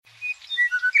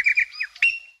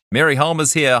Mary Holm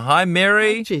is here. Hi,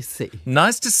 Mary. Hi, Jesse.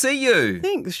 Nice to see you.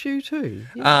 Thanks, you too.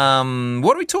 Yeah.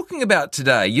 What are we talking about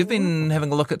today? You've been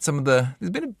having a look at there's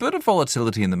been a bit of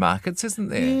volatility in the markets, hasn't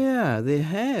there? Yeah, there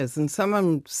has. And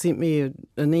someone sent me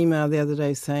an email the other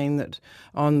day saying that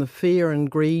on the fear and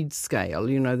greed scale,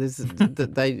 there's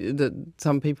that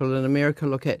some people in America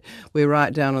look at, we're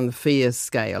right down on the fear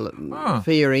scale,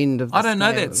 fear end of the I don't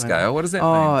know scale that scale. What does that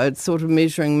mean? Oh, it's sort of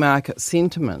measuring market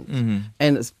sentiment,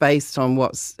 and it's based on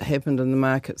what's happened in the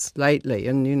markets lately.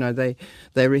 And,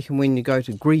 they reckon when you go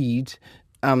to greed,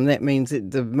 that means that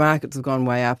the markets have gone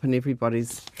way up and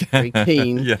everybody's very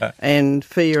keen. Yeah. And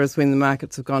fear is when the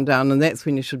markets have gone down, and that's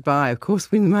when you should buy. Of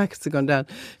course, when the markets have gone down,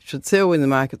 you should sell when the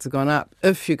markets have gone up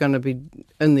if you're going to be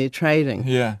in there trading.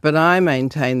 Yeah. But I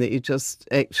maintain that you just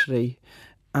actually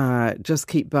just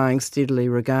keep buying steadily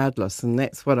regardless, and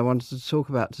that's what I wanted to talk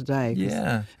about today.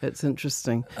 Yeah. It's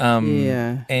interesting.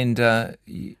 Yeah. And I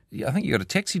think you got a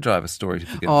taxi driver story to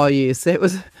forget. Oh, yes. I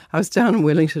was down in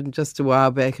Wellington just a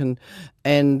while back and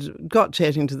got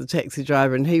chatting to the taxi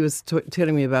driver, and he was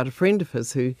telling me about a friend of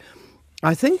his who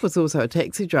I think was also a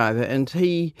taxi driver, and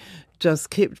he just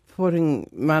kept putting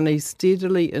money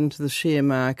steadily into the share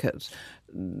market,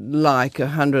 like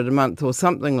 $100 a month or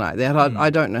something like that. I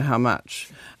don't know how much.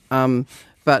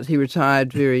 But he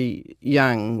retired very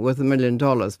young with $1 million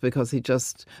because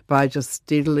by just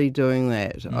steadily doing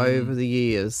that over the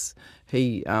years,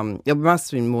 it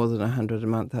must have been more than $100 a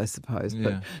month, I suppose. Yeah.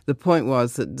 But the point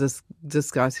was that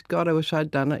this guy said, God, I wish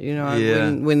I'd done it.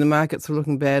 Yeah. When the markets were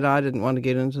looking bad, I didn't want to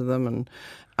get into them.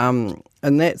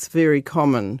 And that's very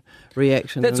common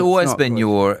reaction. That's always been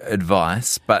your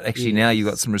advice, but actually now you've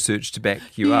got some research to back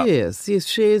you up. Yes.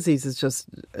 Sharesies has just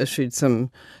issued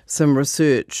some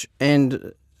research,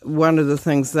 and one of the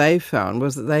things they found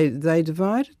was that they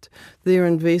divided their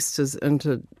investors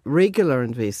into regular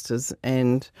investors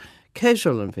and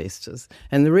casual investors.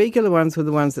 And the regular ones were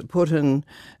the ones that put in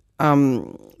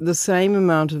the same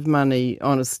amount of money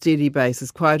on a steady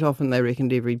basis. Quite often they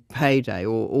reckoned every payday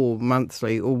or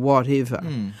monthly or whatever.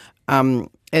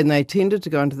 And they tended to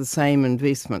go into the same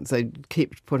investments. They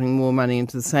kept putting more money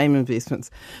into the same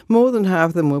investments. More than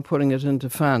half of them were putting it into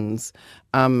funds.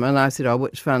 And I said,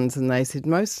 which funds? And they said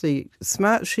mostly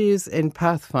Smart Shares and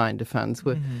Pathfinder funds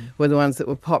were the ones that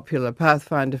were popular.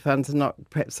 Pathfinder funds are not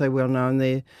perhaps so well known.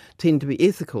 They tend to be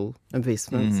ethical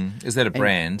investments. Is that a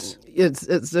brand? It's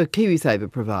a KiwiSaver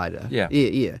provider.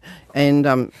 Yeah.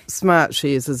 And Smart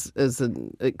Shares is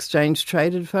an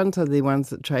exchange-traded fund, so they're ones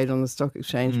that trade on the stock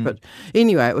exchange. But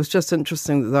anyway, it was just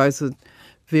interesting that those were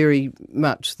very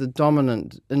much the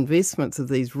dominant investments of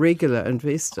these regular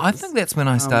investors. I think that's when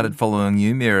I started following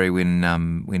you, Mary,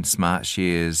 when Smart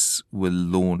Shares were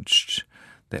launched.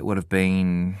 That would have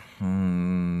been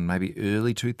maybe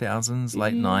early 2000s,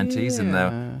 late 90s, and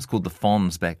it was called the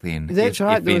Fonds back then. That's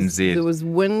right. FNZ. There was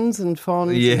Wins and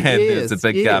Fonds. Yeah, yes, there's a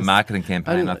big marketing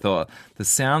campaign. And I thought, this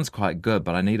sounds quite good,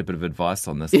 but I need a bit of advice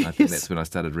on this. And I think that's when I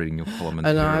started reading your column.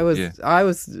 And I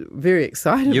was very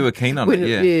excited. You were keen on it,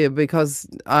 yeah. Yeah, because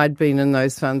I'd been in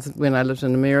those funds when I lived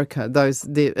in America.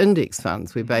 They're index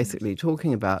funds we're basically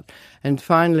talking about. And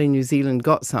finally New Zealand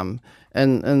got some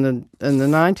in the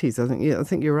 90s, I think. Yeah, I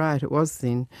think you're right. It was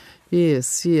then.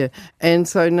 Yes, yeah. And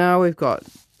so now we've got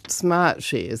Smart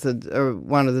Shares, are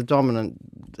one of the dominant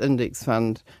index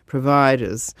fund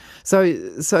providers. So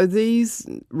these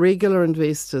regular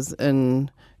investors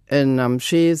in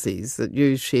Sharesies that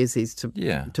use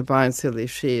Sharesies to buy and sell their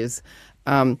shares,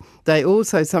 they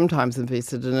also sometimes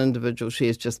invested in individual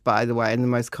shares, just by the way, and the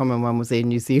most common one was Air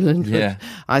New Zealand, which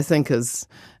I think is...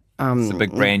 it's a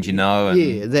big brand, and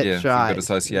that's right. Good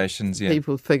associations,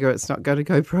 People figure it's not going to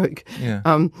go broke. Yeah.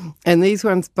 And these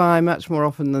ones buy much more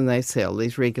often than they sell,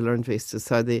 these regular investors.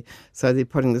 So they're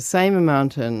putting the same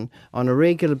amount in on a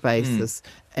regular basis,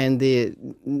 and they're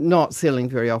not selling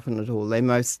very often at all. They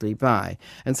mostly buy.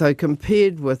 And so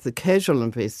compared with the casual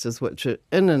investors, which are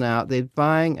in and out, they're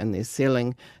buying and they're selling,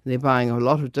 and they're buying a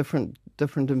lot of different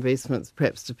investments,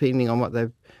 perhaps depending on what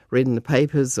they've read in the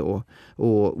papers or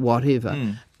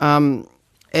whatever.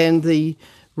 And the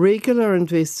regular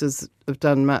investors have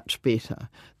done much better.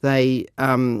 They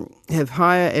have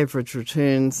higher average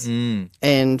returns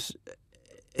and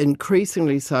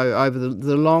increasingly so over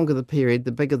the longer the period,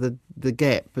 the bigger the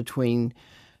gap between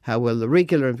how well the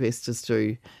regular investors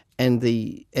do and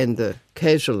the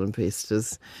casual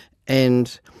investors.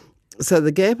 And So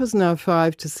the gap is now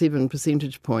 5 to 7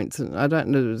 percentage points, and I don't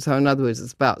know. So in other words,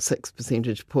 it's about 6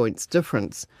 percentage points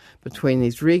difference between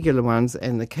these regular ones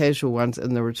and the casual ones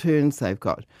and the returns they've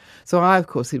got. So I, of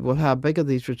course, said, "Well, how big are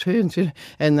these returns?"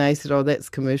 And they said, "Oh, that's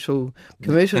commercially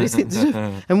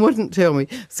sensitive," and wouldn't tell me.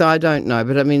 So I don't know,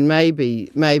 but I mean, maybe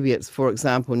it's, for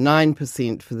example,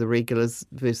 9% for the regulars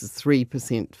versus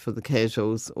 3% for the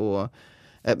casuals, or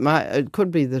it could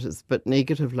be that it's a bit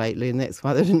negative lately, and that's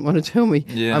why they didn't want to tell me.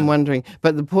 Yeah. I'm wondering.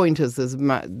 But the point is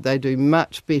they do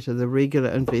much better. The regular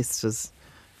investors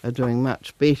are doing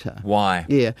much better. Why?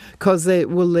 Yeah, because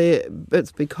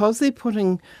it's because they're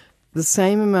putting the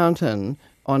same amount in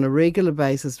on a regular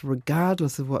basis,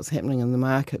 regardless of what's happening in the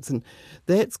markets, and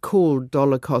that's called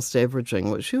dollar cost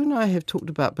averaging, which you and I have talked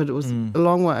about, but it was a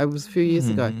long way. It was a few years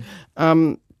ago.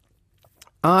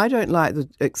 I don't like the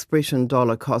expression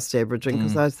dollar cost averaging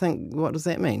because I think, what does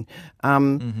that mean?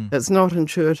 It's not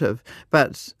intuitive.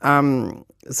 But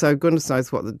so goodness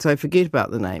knows so forget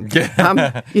about the name.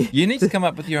 You need to come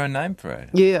up with your own name for it.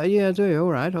 Yeah, I do.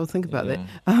 All right, I'll think about that.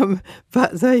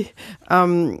 But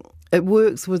it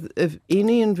works with if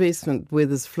any investment where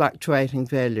there's fluctuating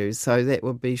values. So that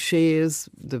would be shares,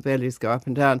 the values go up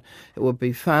and down. It would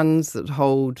be funds that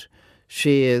hold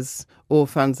shares or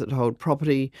funds that hold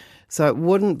property. So it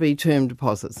wouldn't be term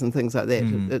deposits and things like that.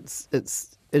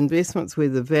 It's investments where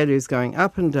the value is going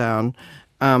up and down.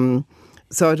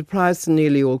 So it applies to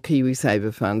nearly all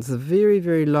KiwiSaver funds. The very,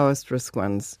 very lowest risk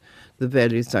ones, the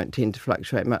values don't tend to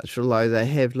fluctuate much, although they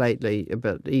have lately a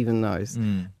bit, even those.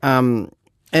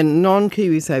 And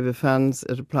non-KiwiSaver funds,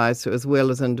 it applies to as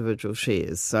well as individual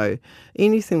shares. So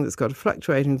anything that's got a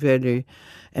fluctuating value.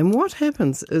 And what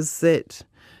happens is that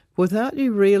without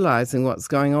you realising what's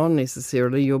going on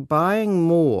necessarily, you're buying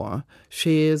more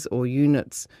shares or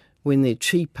units when they're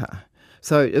cheaper.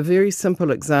 So a very simple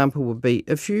example would be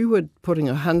if you were putting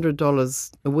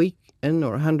 $100 a week in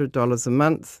or $100 a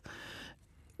month,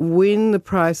 when the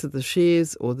price of the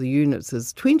shares or the units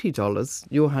is $20,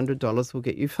 your $100 will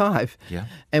get you $5. Yeah.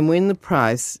 And when the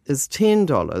price is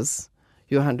 $10,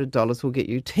 your $100 will get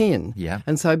you $10. Yeah.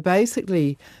 And so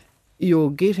basically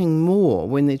you're getting more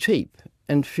when they're cheap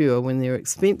and fewer when they're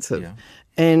expensive. Yeah.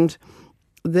 And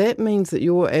that means that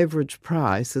your average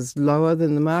price is lower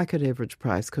than the market average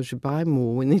price because you buy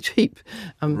more when they're cheap.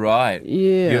 Right.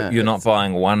 Yeah. You're not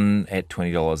buying one at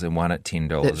 $20 and one at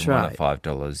 $10 That's and right. one at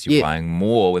 $5. You're buying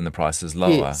more when the price is lower.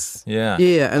 Yes. Yeah.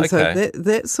 Yeah, and okay. so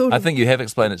that sort of... I think you have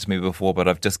explained it to me before, but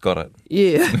I've just got it.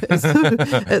 Yeah.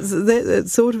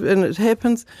 It's sort of, and it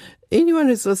happens... Anyone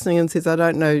who's listening and says, I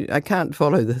don't know, I can't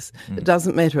follow this, it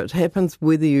doesn't matter. It happens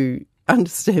whether you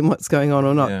understand what's going on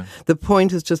or not. Yeah. The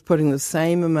point is just putting the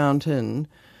same amount in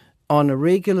on a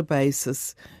regular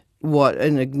basis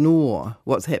and ignore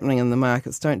what's happening in the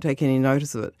markets. Don't take any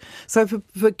notice of it. So for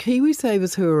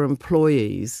KiwiSavers who are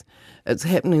employees, it's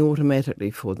happening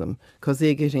automatically for them because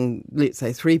they're getting, let's say,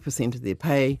 3% of their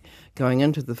pay going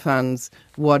into the funds,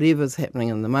 whatever's happening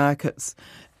in the markets.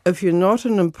 If you're not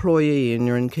an employee and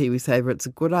you're in KiwiSaver, it's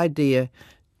a good idea.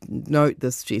 Note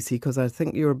this, Jessie, because I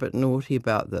think you're a bit naughty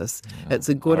about this. Yeah, it's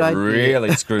a good idea. I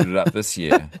really screwed it up this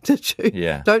year. Did you?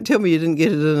 Yeah. Don't tell me you didn't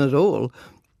get it in at all.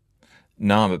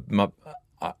 No,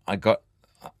 I got.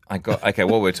 Okay,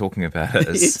 what we're talking about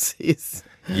is yes.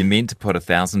 You're meant to put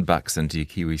 $1,000 into your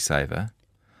KiwiSaver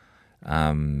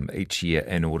each year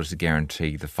in order to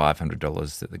guarantee the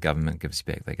 $500 that the government gives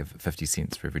you back. They give 50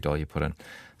 cents for every dollar you put in.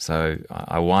 So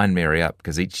I wind Mary up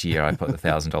because each year I put the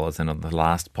 $1,000 in on the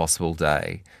last possible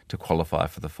day to qualify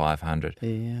for the $500.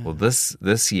 Yeah. Well,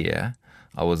 this year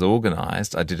I was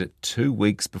organised. I did it 2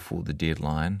 weeks before the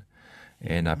deadline,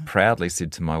 and I proudly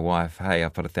said to my wife, "Hey, I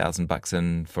put $1,000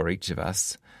 in for each of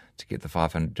us to get the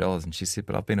 $500." And she said,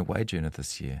 "But I've been a wage earner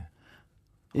this year.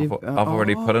 I've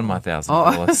already put in my $1,000. Oh,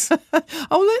 that's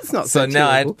not so terrible. So now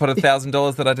I had to put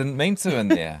 $1,000 that I didn't mean to in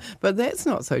there. But that's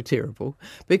not so terrible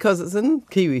because it's in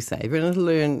KiwiSaver and it'll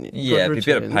earn Yeah, good it'd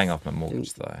be better returns. paying off my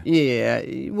mortgage though. Yeah,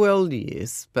 well,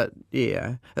 yes, but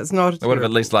yeah, it's not. I would have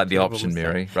at least liked the option,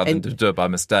 Mary, rather than to do it by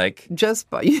mistake. Just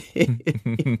by the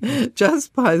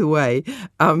way,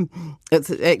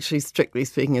 it's actually strictly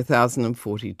speaking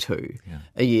 1,042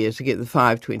 a year to get the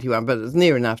 521, but it's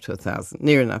near enough to 1,000.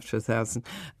 Near enough to 1,000.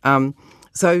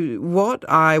 So what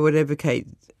I would advocate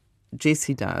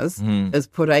Jessie does is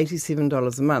put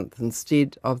 $87 a month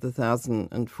instead of the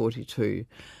 1,042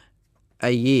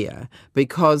 a year,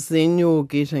 because then you're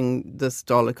getting this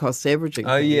dollar cost averaging.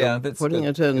 Oh yeah, that's putting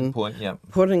it in. Good point. Yeah,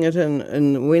 putting it in,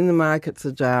 and when the markets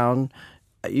are down,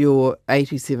 your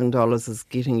 $87 is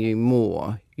getting you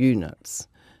more units,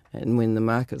 and when the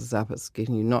market is up, it's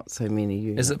getting you not so many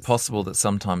units. Is it possible that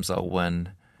sometimes I'll win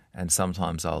and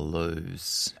sometimes I'll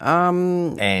lose.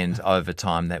 Um, And over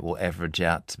time, that will average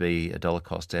out to be a dollar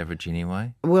cost average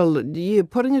anyway. Well, yeah,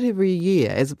 putting it every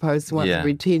year as opposed to once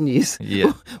every 10 years.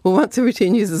 Yeah. Well, once every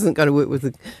 10 years isn't going to work with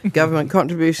the government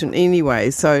contribution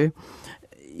anyway. So,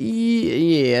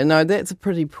 yeah, no, that's a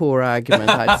pretty poor argument,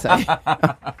 I'd say.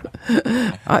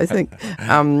 I think.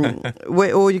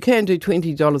 Or you can do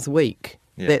 $20 a week.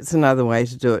 Yeah. That's another way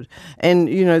to do it. And,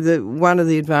 one of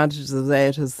the advantages of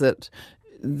that is that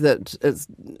it's,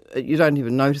 you don't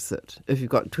even notice it. If you've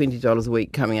got $20 a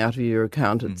week coming out of your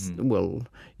account, it's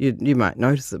you might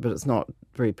notice it, but it's not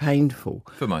very painful.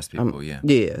 For most people, yeah.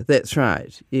 Yeah, that's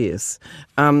right, yes.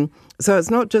 So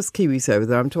it's not just KiwiSaver,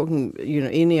 though. I'm talking,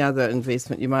 any other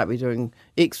investment you might be doing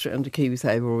extra into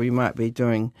KiwiSaver, or you might be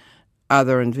doing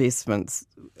other investments.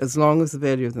 As long as the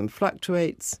value of them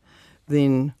fluctuates,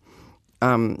 then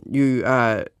you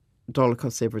are dollar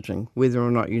cost averaging, whether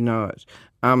or not you know it.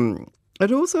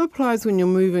 It also applies when you're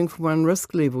moving from one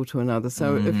risk level to another.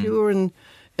 So if you're in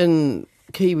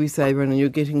KiwiSaver and you're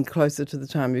getting closer to the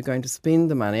time you're going to spend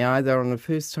the money, either on a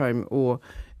first home or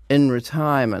in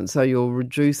retirement, so you're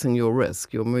reducing your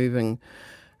risk, you're moving.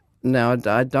 Now,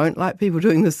 I don't like people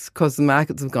doing this because the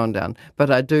markets have gone down, but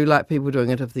I do like people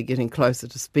doing it if they're getting closer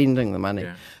to spending the money.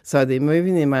 Yeah. So they're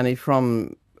moving their money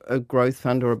from a growth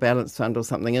fund or a balanced fund or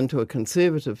something into a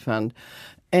conservative fund.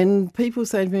 And people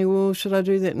say to me, well, should I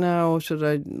do that now or should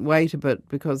I wait a bit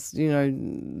because,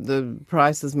 the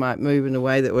prices might move in a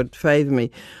way that would favour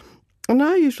me. And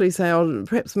I usually say I'll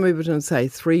perhaps move it in, say,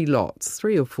 3 or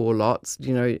 4 lots,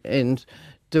 and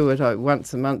do it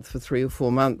once a month for 3 or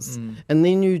 4 months. And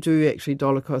then you do actually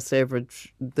dollar cost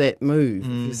average that move,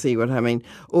 if you see what I mean.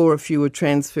 Or if you were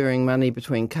transferring money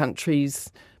between countries,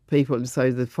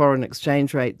 so the foreign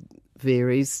exchange rate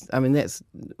varies. I mean, that's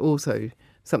also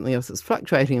something else that's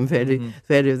fluctuating in value,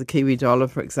 value of the Kiwi dollar,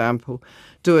 for example.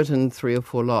 Do it in 3 or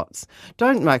 4 lots.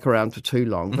 Don't make around for too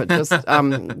long, but just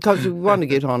because you want to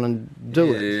get on and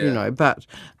do it,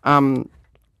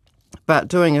 But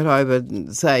doing it over,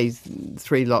 say,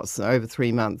 3 lots over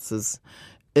 3 months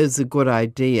is a good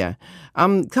idea.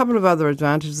 A couple of other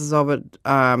advantages of it.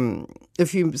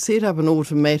 If you set up an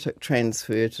automatic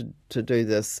transfer to do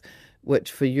this,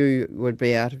 which for you would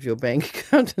be out of your bank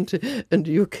account into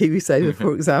your KiwiSaver,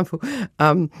 for example,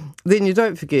 then you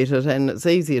don't forget it and it's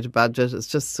easier to budget. It's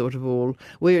just sort of all...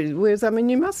 Whereas,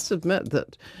 you must admit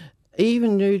that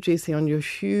even you, Jessie, on your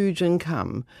huge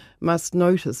income, must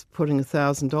notice putting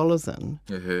 $1,000 in.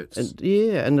 It hurts.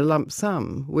 In a lump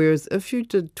sum. Whereas if you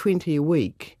did 20 a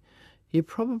week, you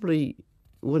probably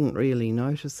wouldn't really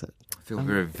notice it. I feel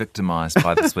very victimised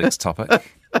by this week's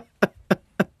topic.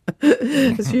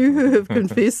 It's you who have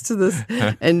confessed to this,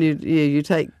 and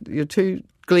you're too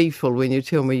gleeful when you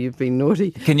tell me you've been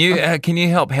naughty. Can you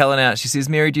help Helen out? She says,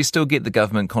 Mary, do you still get the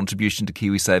government contribution to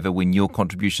KiwiSaver when your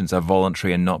contributions are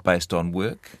voluntary and not based on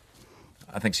work?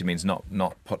 I think she means not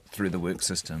put through the work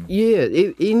system. Yeah,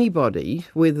 anybody,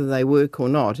 whether they work or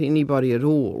not, anybody at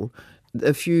all.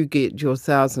 If you get your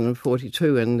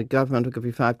 1,042 and the government will give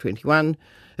you 521,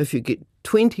 if you get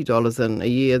 $20 in a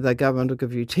year, the government will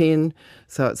give you 10,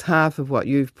 so it's half of what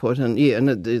you've put in. Yeah, and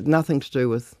it has nothing to do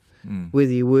with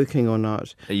whether you're working or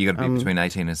not. You've got to be between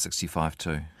 18 and 65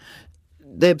 too.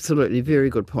 Absolutely, very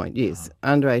good point, yes.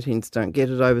 Under 18s don't get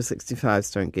it, over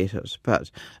 65s don't get it.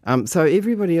 But so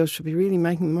everybody else should be really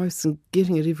making the most and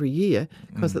getting it every year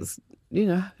because it's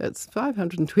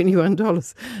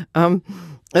 $521.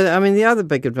 The other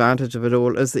big advantage of it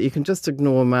all is that you can just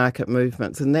ignore market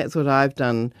movements, and that's what I've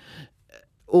done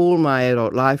all my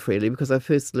adult life, really, because I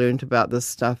first learned about this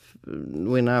stuff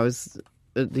when I was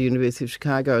at the University of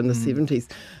Chicago in the 70s.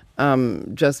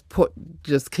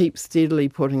 Just keep steadily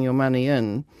putting your money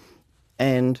in,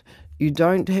 and you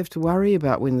don't have to worry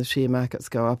about when the share markets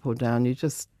go up or down. You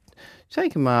just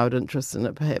take a mild interest in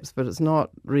it, perhaps, but it's not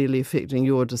really affecting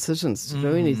your decisions to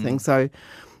do anything. So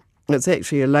it's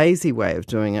actually a lazy way of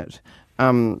doing it.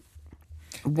 And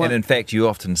in fact, you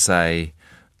often say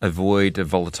avoid a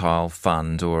volatile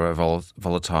fund or a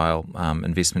volatile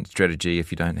investment strategy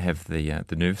if you don't have the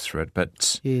nerves for it.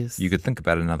 But yes, you could think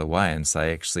about it another way and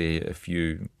say, actually, if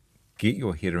you get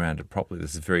your head around it properly, this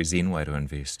is a very zen way to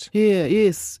invest.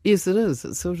 Yes, it is.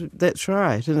 It's that's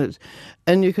right,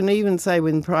 and you can even say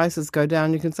when prices go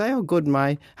down, you can say, oh, good,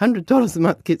 my $100 a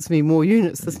month gets me more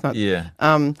units this month. Yeah.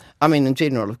 In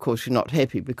general, of course, you're not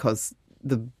happy because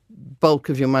the bulk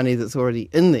of your money that's already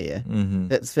in there,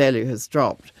 its value has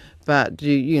dropped. But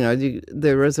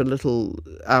there is a little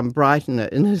brightener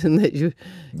in it, in that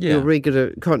your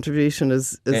regular contribution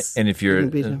is and if you're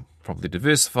better. Properly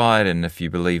diversified, and if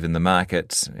you believe in the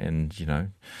market and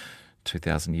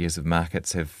 2,000 years of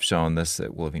markets have shown this,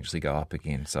 it will eventually go up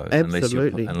again. So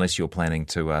Absolutely. unless you're planning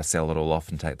to sell it all off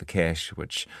and take the cash,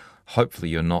 which hopefully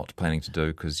you're not planning to do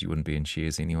because you wouldn't be in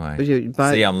shares anyway.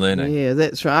 See, I'm learning. Yeah,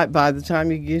 that's right. By the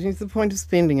time you're getting to the point of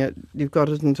spending it, you've got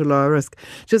it into lower risk.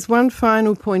 Just one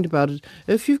final point about it.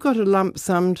 If you've got a lump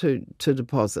sum to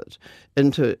deposit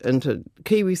into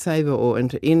KiwiSaver or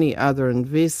into any other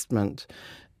investment,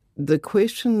 the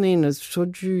question then is,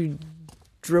 should you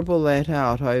dribble that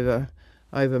out over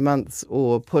months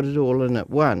or put it all in at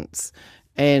once?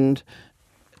 And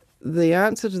the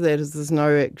answer to that is there's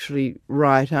no actually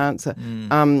right answer,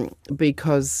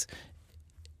 because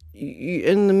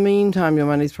in the meantime your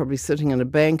money's probably sitting in a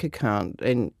bank account,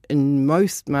 and in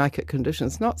most market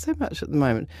conditions, not so much at the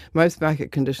moment, most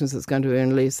market conditions it's going to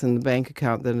earn less in the bank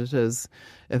account than it is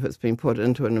if it's been put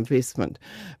into an investment.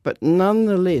 But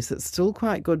nonetheless, it's still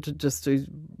quite good to just do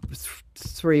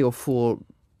 3 or 4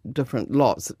 different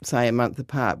lots, say a month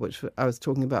apart, which I was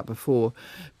talking about before,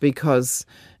 because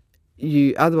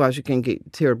otherwise you can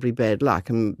get terribly bad luck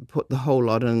and put the whole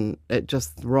lot in at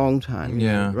just the wrong time,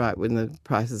 right when the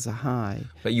prices are high.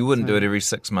 But you wouldn't do it every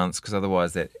 6 months, because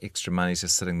otherwise that extra money's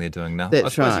just sitting there doing nothing.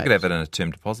 That's I suppose right. you could have it in a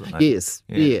term deposit, maybe. Yes,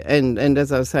 yeah. And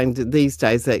as I was saying, these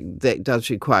days that does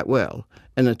you quite well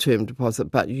in a term deposit,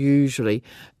 but usually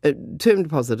term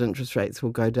deposit interest rates will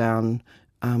go down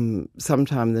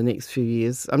sometime in the next few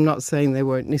years. I'm not saying they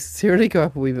won't necessarily go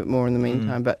up a wee bit more in the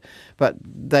meantime, but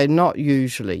they're not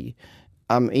usually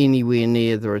anywhere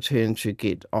near the returns you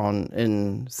get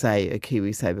in, say, a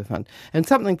KiwiSaver fund. And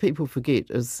something people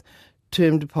forget is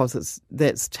term deposits,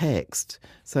 that's taxed.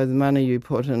 So the money you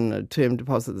put in a term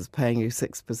deposit that's paying you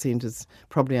 6% is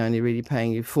probably only really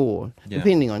paying you 4%,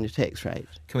 depending on your tax rate.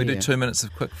 Can we do 2 minutes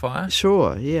of quick fire?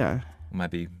 Sure, yeah.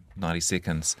 Maybe 90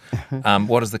 seconds.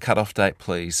 What is the cut-off date,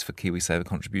 please, for KiwiSaver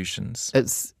contributions?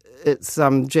 It's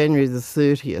January the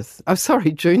 30th. Oh,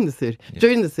 sorry, June the 30th. Yep.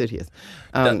 June the 30th.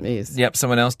 Yes. Yep,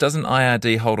 someone else. Doesn't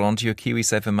IRD hold on to your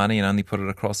KiwiSaver money and only put it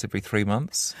across every 3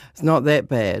 months? It's not that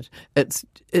bad.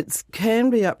 It can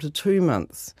be up to 2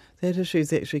 months. That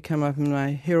issue's actually come up in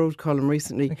my Herald column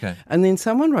recently. Okay. And then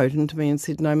someone wrote into me and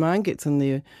said, no, mine gets in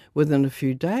there within a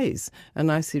few days.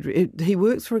 And I said, he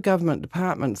works for a government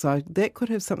department, so that could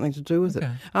have something to do with it.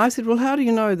 I said, well, how do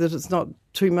you know that it's not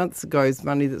 2 months ago's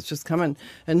money that's just come in?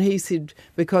 And he said,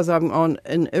 because I'm on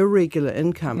an irregular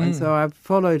income, and so I've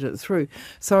followed it through.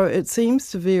 So it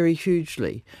seems to vary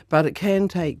hugely, but it can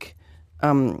take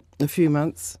a few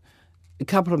months. A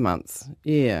couple of months,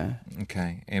 yeah.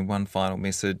 Okay, and one final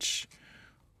message.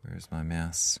 Where is my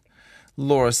mouse?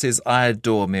 Laura says, I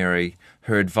adore Mary.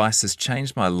 Her advice has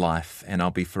changed my life, and I'll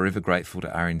be forever grateful to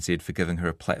RNZ for giving her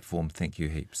a platform. Thank you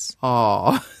heaps.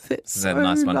 Oh, that's Is that so a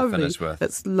nice one lovely. to finish with?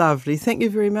 That's lovely. Thank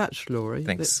you very much, Laurie.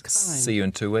 Thanks. That's kind. See you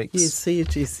in 2 weeks. Yes, see you,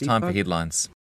 Jessie. Time Bye. for headlines.